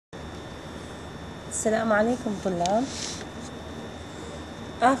السلام عليكم طلاب.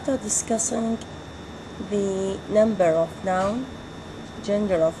 After discussing the number of noun,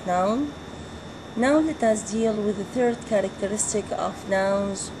 gender of noun, now let us deal with the third characteristic of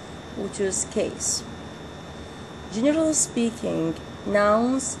nouns, which is case. Generally speaking,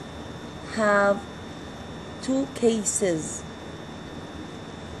 nouns have two cases.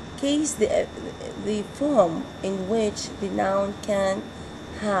 Case, the form in which the noun can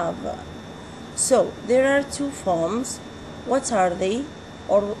have. So there are two forms. What are they?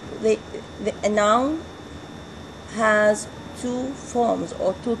 Or a noun has two forms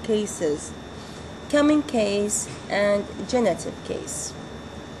or two cases: coming case and genitive case.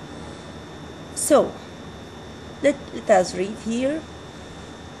 So let us read here.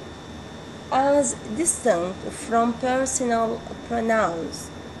 As distinct from personal pronouns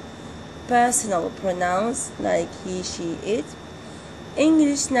like he, she, it,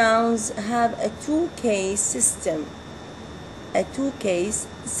 English nouns have a two-case system.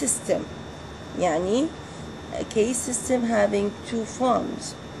 يعني a case system having two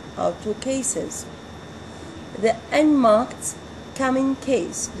forms or two cases. The unmarked coming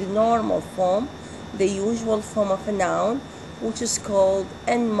case, the normal form, the usual form of a noun, which is called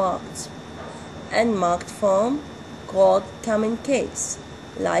unmarked. Unmarked form called coming case,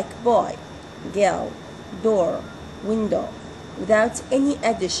 like boy, girl, door, window, without any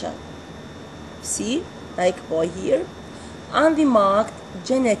addition. See, like boy here. And the marked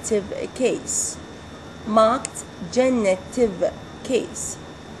genitive case. Marked genitive case.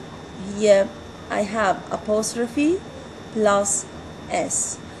 Here I have apostrophe plus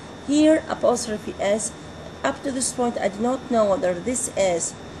S. Here apostrophe S. Up to this point I do not know whether this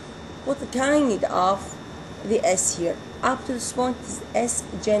is what kind of the S here. Up to this point is S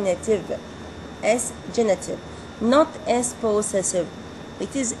genitive. S genitive. Not S possessive.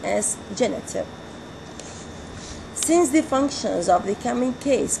 It is S genitive. Since the functions of the coming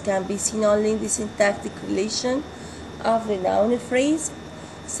case can be seen only in the syntactic relation of the noun phrase,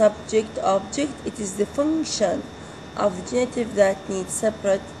 subject, object, it is the function of the genitive that needs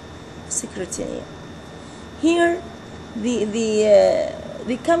separate scrutiny. Here,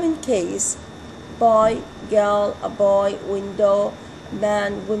 the coming case, boy, girl, a boy, window,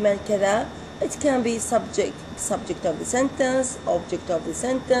 man, woman, كذا, it can be subject of the sentence, object of the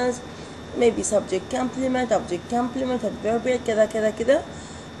sentence, maybe subject complement, object complement, adverbial, كذا.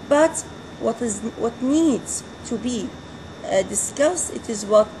 But what needs to be discussed, it is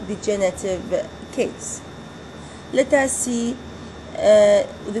what the genitive case. Let us see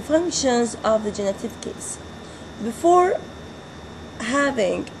the functions of the genitive case. Before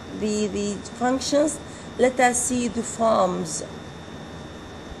having the functions, let us see the forms.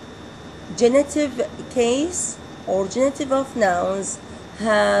 Genitive case or genitive of nouns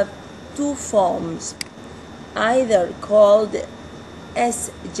have two forms, either called S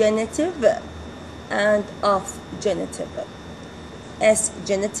genitive and of genitive. S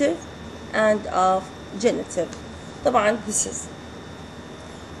genitive and of genitive. طبعا this is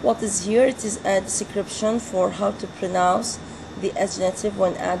what is here. It is a description for how to pronounce the S genitive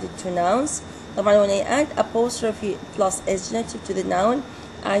when added to nouns. طبعا when I add apostrophe plus S genitive to the noun,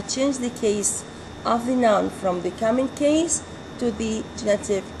 I change the case of the noun from the coming case to the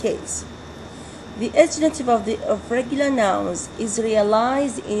genitive case. The S genitive of regular nouns is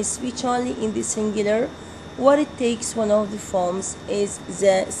realized in speech only in the singular. What it takes one of the forms is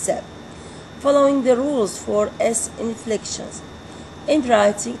the se. Following the rules for S inflections. In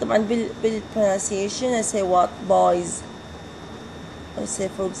writing, طبعا بالpronunciation, I say what? Boys. I say,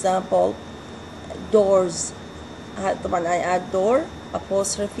 for example, doors. طبعا I add door,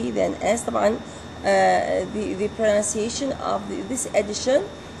 apostrophe, then S. طبعا the pronunciation of this addition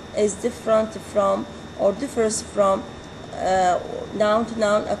is different from or differs from noun to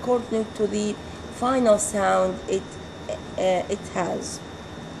noun according to the final sound it has.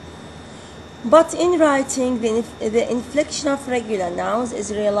 But in writing, the inflection of regular nouns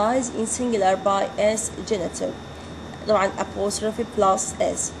is realized in singular by S genitive, طبعا apostrophe plus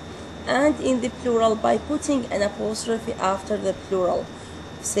S, and in the plural by putting an apostrophe after the plural.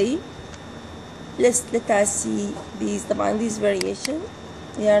 See? Let us see these variations.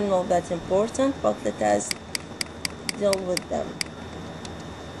 They are not that important, but let us deal with them.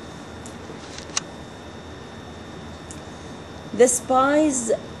 The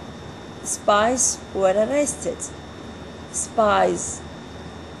spies were arrested. Spies.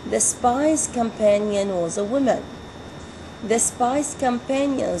 The spy's companion was a woman. The spy's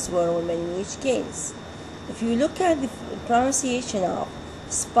companions were women in each case. If you look at the pronunciation of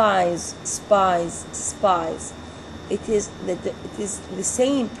spies, it is the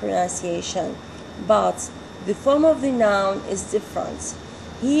same pronunciation but the form of the noun is different.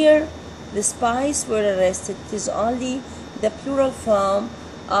 Here, the spies were arrested. It is only the plural form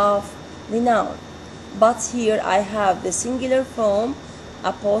of the noun. But here I have the singular form,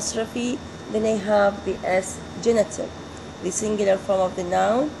 apostrophe, then I have the S genitive. The singular form of the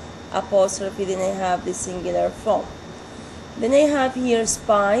noun, apostrophe, then I have the singular form. Then I have here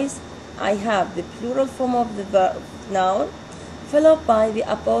spies. I have the plural form of the verb noun, followed by the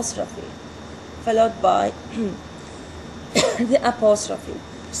apostrophe, followed by the apostrophe.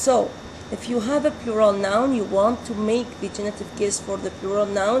 So, if you have a plural noun, you want to make the genitive case for the plural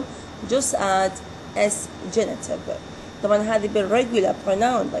noun, just add S genitive. طبعا هذه بالregular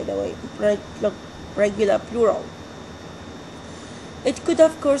pronoun, by the way, regular plural. It could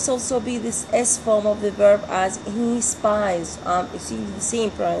of course also be this S form of the verb, as he spies. You see the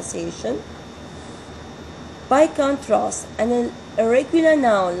same pronunciation. By contrast, an irregular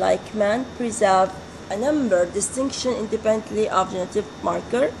noun like man preserves a number distinction independently of genitive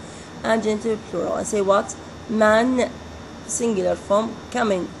marker and genitive plural. And say what? Man, singular form,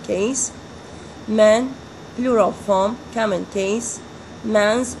 common case. Man, plural form, common case.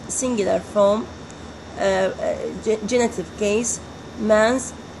 Man's, singular form, genitive case.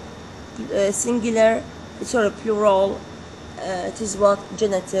 Man's, singular, plural, it is what?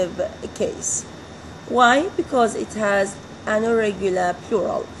 Genitive case. Why? Because it has an irregular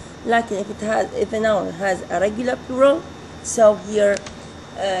plural. Like if a noun has a regular plural, so here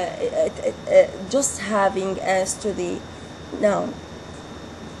just having S to the noun.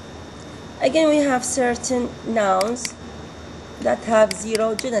 Again, we have certain nouns that have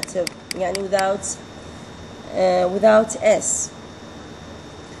zero genitive, يعني without S.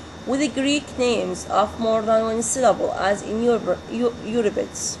 With the Greek names of more than one syllable, as in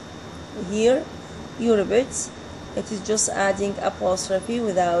Eurybates. Here, Eurybates, it is just adding apostrophe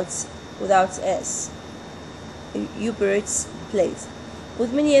without S. Eurybates place.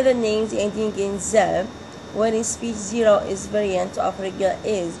 With many other names ending in Z, where in speech zero is variant of regular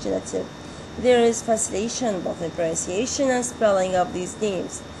is genitive. There is facilitation both in pronunciation and spelling of these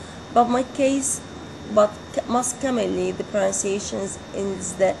names, but most commonly the pronunciation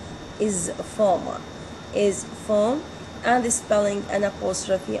is form, and the spelling an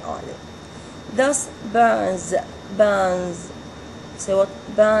apostrophe only. Thus, burns. So what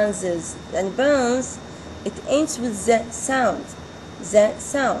burns is, and burns, it ends with Z sound.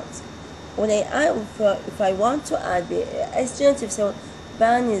 When if I want to add the S genitive, so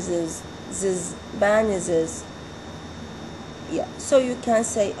banizes. Yeah, so you can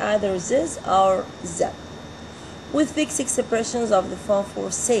say either this or that. With fixed expressions of the form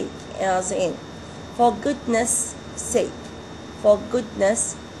for sake, as in for goodness sake. For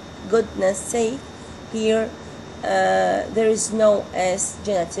goodness sake. Here there is no S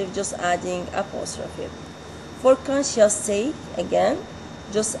genitive, just adding apostrophe. For conscious sake, again,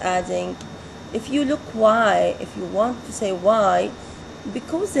 just adding. If you look why, if you want to say why,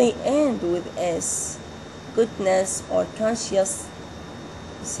 because they end with S, goodness or conscious,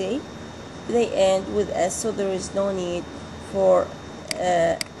 you see, they end with S, so there is no need for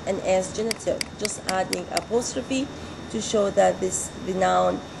an S genitive, just adding apostrophe to show that the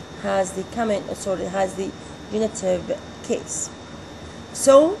noun has the has the genitive case.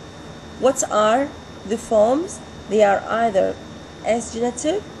 So what are the forms? They are either S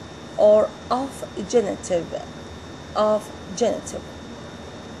genitive or of genitive.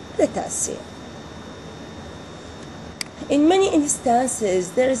 Let us see. In many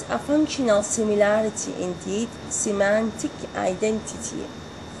instances, there is a functional similarity, indeed semantic identity,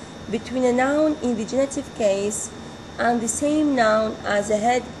 between a noun in the genitive case and the same noun as a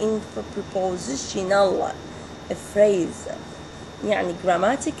head in prepositional phrase. يعني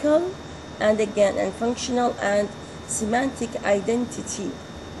grammatical and again and functional and semantic identity.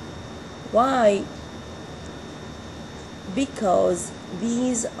 Why? Because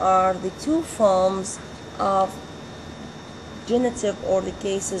these are the two forms of genitive or the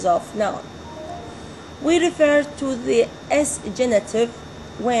cases of noun. We refer to the S genitive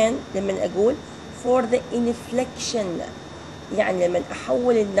when لمن أقول for the inflection، يعني لمن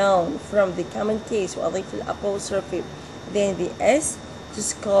أحول الnoun from the common case وأضيف الapostrophe then the S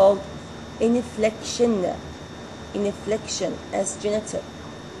is called inflection as genitive,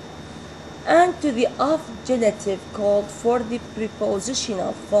 and to the of genitive called for the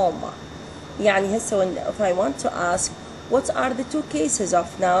prepositional form. يعني هسه if I want to ask what are the two cases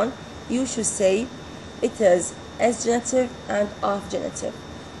of noun, you should say it is as genitive and of genitive.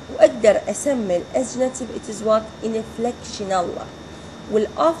 وأقدر أسمي as genitive it is what inflectional،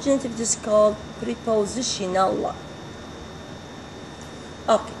 والof genitive is called prepositional.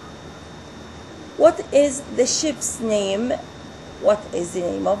 Okay. What is the ship's name? What is the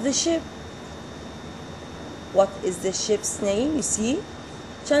name of the ship? What is the ship's name? You see,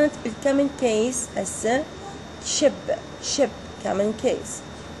 كانت بالcommon case هسه ship common case.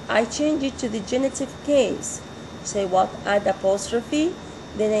 I change it to the genitive case. Say what? Add apostrophe,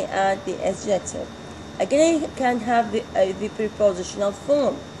 then I add the adjective. Again, I can have the prepositional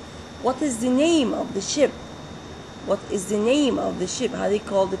form. What is the name of the ship? What is the name of the ship? هذه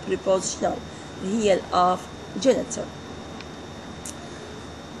called the prepositional. هي of genitive.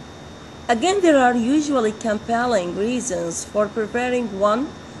 Again, there are usually compelling reasons for preparing one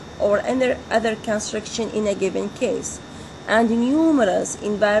or other construction in a given case, and numerous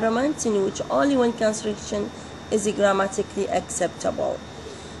environments in which only one construction is grammatically acceptable.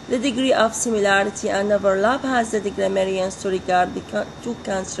 The degree of similarity and overlap has led grammarians to regard the two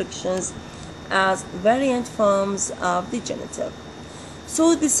constructions as variant forms of the genitive.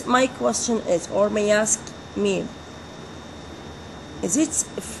 So my question is, or may ask me, is it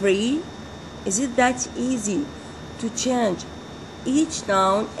free? Is it that easy to change each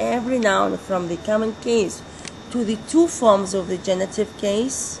noun, every noun from the common case to the two forms of the genitive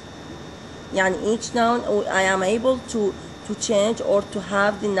case? يعني each noun I am able to change or to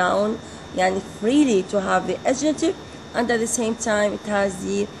have the noun يعني freely to have the adjective, and at the same time it has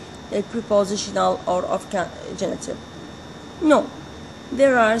the prepositional or of genitive. No,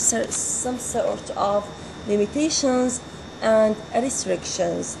 there are some sort of limitations and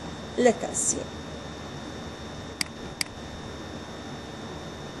restrictions. Let us see.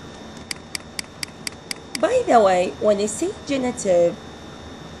 By the way, when you say genitive,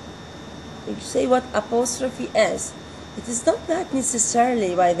 you say what apostrophe is. It is not that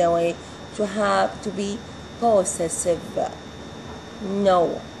necessarily, by the way, to be possessive.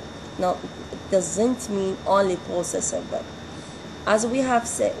 No, it doesn't mean only possessive. As we have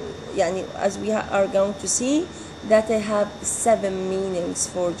said, as we are going to see, that I have 7 meanings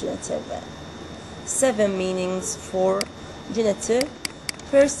for genitive. 7 meanings for genitive.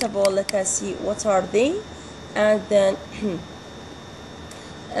 First of all, let us see what are they, and then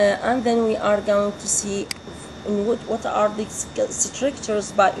we are going to see what are the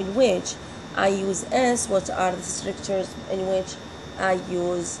structures in which I use s, what are the structures in which I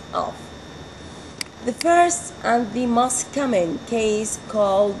use of. The first and the most common case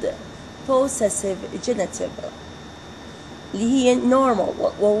called possessive genitive. اللي هي normal,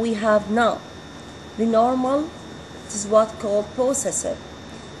 what we have now. The normal is what called possessive,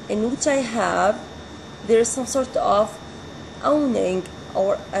 in which there is some sort of owning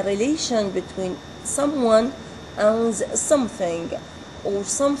or a relation between someone owns something or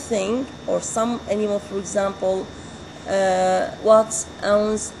something or some animal, for example, what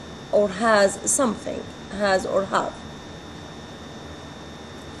owns or has something, has or have.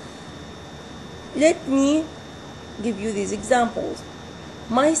 Let me give you these examples.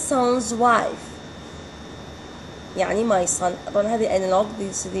 My son's wife. يعني my son. طبعا هذه analog,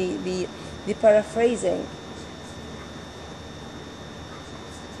 this the paraphrasing.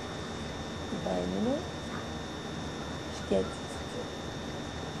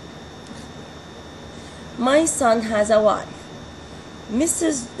 My son has a wife.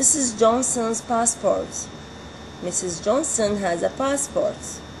 Mrs. Johnson's passport. Mrs. Johnson has a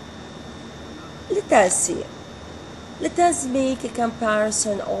passport. Let us see. Let us make a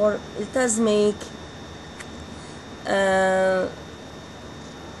comparison, or let us make let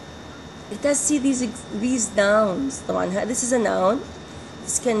us see these nouns. This is a noun.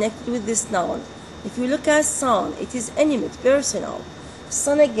 It's connected with this noun. If you look at son, it is animate, personal.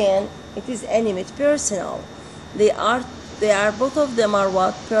 Son again, it is animate, personal. They are both of them are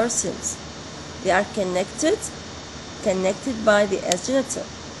what? Persons. They are connected by the S genitive.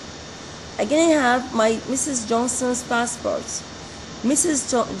 Again, I have my Mrs. Johnson's passport. Mrs.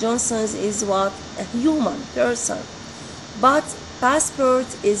 Johnson's is what? A human person. But passport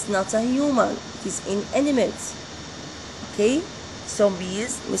is not a human. It is inanimate. Okay? So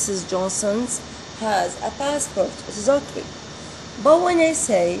Mrs. Johnson's has a passport. It is okay. But when I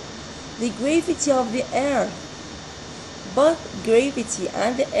say the gravity of the earth, but gravity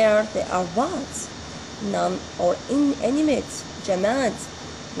and the earth, they are what? Non or inanimate, jamad,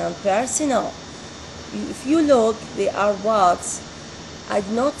 non-personal. If you look, they are what? I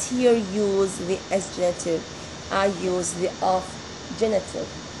do not here use the S genitive. I use the of genitive.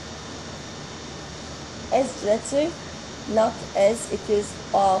 S genitive, not S, it is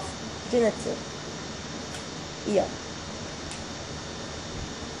of genitive. Yeah.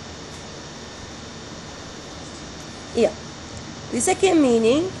 Yeah. The second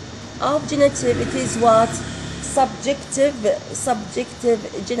meaning of genitive, it is what? Subjective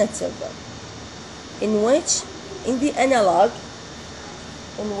genitive. in which in the analog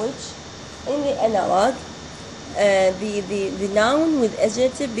the noun with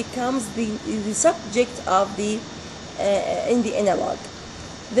adjective becomes the subject of the in the analog.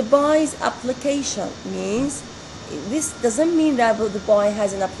 The boy's application means, this doesn't mean that the boy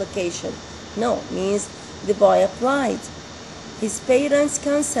has an application. No, it means the boy applied. His parents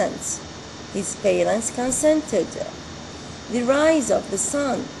consent. His parents consented. The rise of the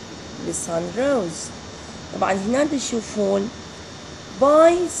sun. The sun rose. طبعا هنا تشوفون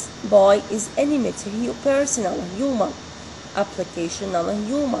boy is animate, personal, human. Application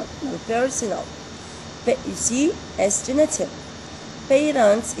non-human, non-personal. But you see, as genitive.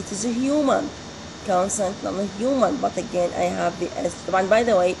 Parents, it is a human. Consent, non-human. But again, I have the S. And by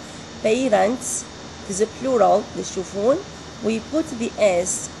the way, parents is a plural. تشوفون we put the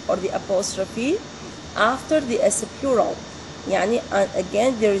S or the apostrophe after the S plural. يعني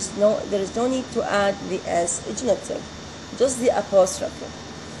again there is no need to add the S genitive, just the apostrophe.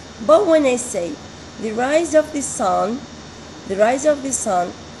 But when I say the rise of the sun,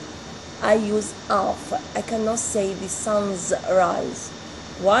 I use of. I cannot say the sun's rise.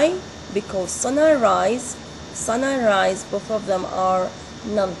 Why? Because sun and rise, both of them are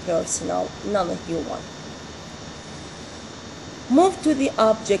non-personal, non-human. Move to the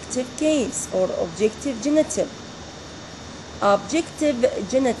objective case or objective genitive. Objective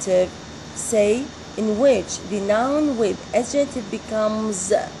genitive, say, in which the noun with adjective becomes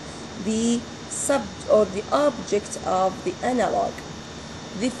the subject or the object of the analog.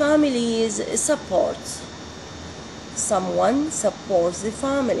 The family's support. Someone supports the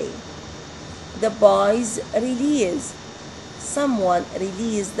family. The boy's release. Someone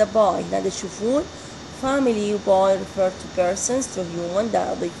released the boy. هنا تشوفون family boy refer to persons, to human,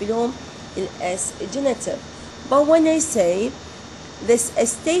 ده أضيف لهم S genitive. But when I say this a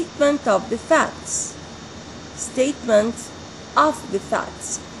statement of the facts,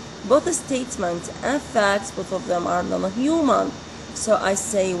 both statement and facts, both of them are non-human. So I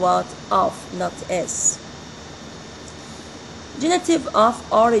say what? Of, not S. Genitive of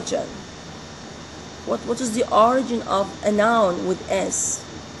origin. What is the origin of a noun with S?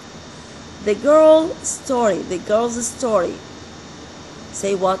 The girl's story.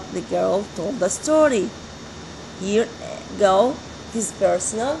 Say what? The girl told the story. Here go, it is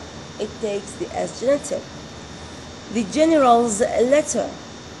personal, it takes the S genitive. The general's letter.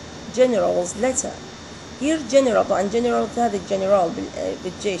 Here general, طبعا general هذا general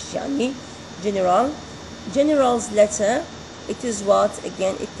بالجيش يعني general's letter, it is what?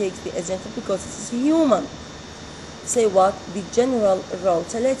 Again, it takes the S genitive because it is human. Say what? The general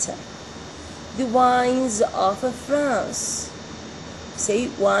wrote a letter. The wines of France. Say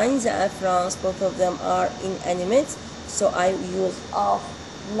wines of France, both of them are inanimate, so I use of,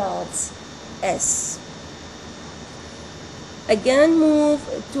 not S. Again, move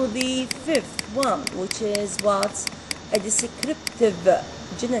to the fifth one, which is what? A descriptive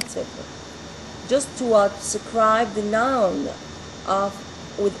genitive. Just to what? Describe the noun of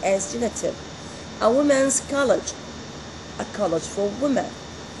with S genitive. A woman's college. A college for women.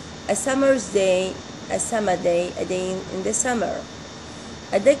 A summer's day. A summer day. A day in the summer.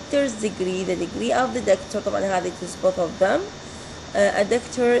 A doctor's degree. The degree of the doctor. طبعا هذا it is both of them. A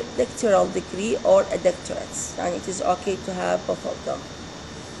doctoral degree or a doctorate, and it is okay to have both of them.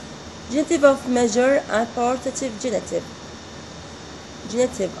 Genitive of measure and partitive genitive.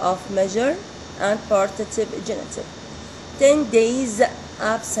 Genitive of measure and partitive genitive. 10 days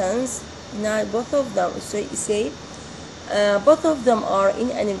absence. Now both of them, so you say both of them are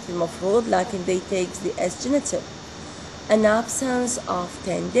inanimate المفروض, لكن they takes the S genitive. An absence of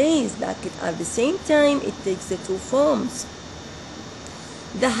 10 days, لكن at the same time it takes the two forms.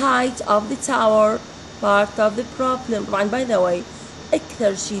 The height of the tower, part of the problem. طبعا by the way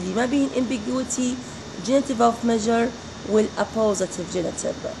أكثر شيء اللي ما بين ambiguity genitive of measure والappositive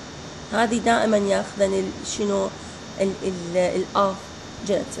genitive. هذه دائما ياخذن شنو ال of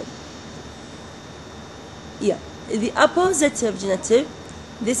genitive. Yeah, the appositive genitive.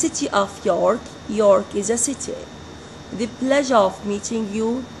 The city of York. York is a city. The pleasure of meeting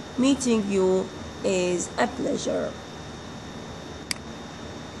you. Meeting you is a pleasure.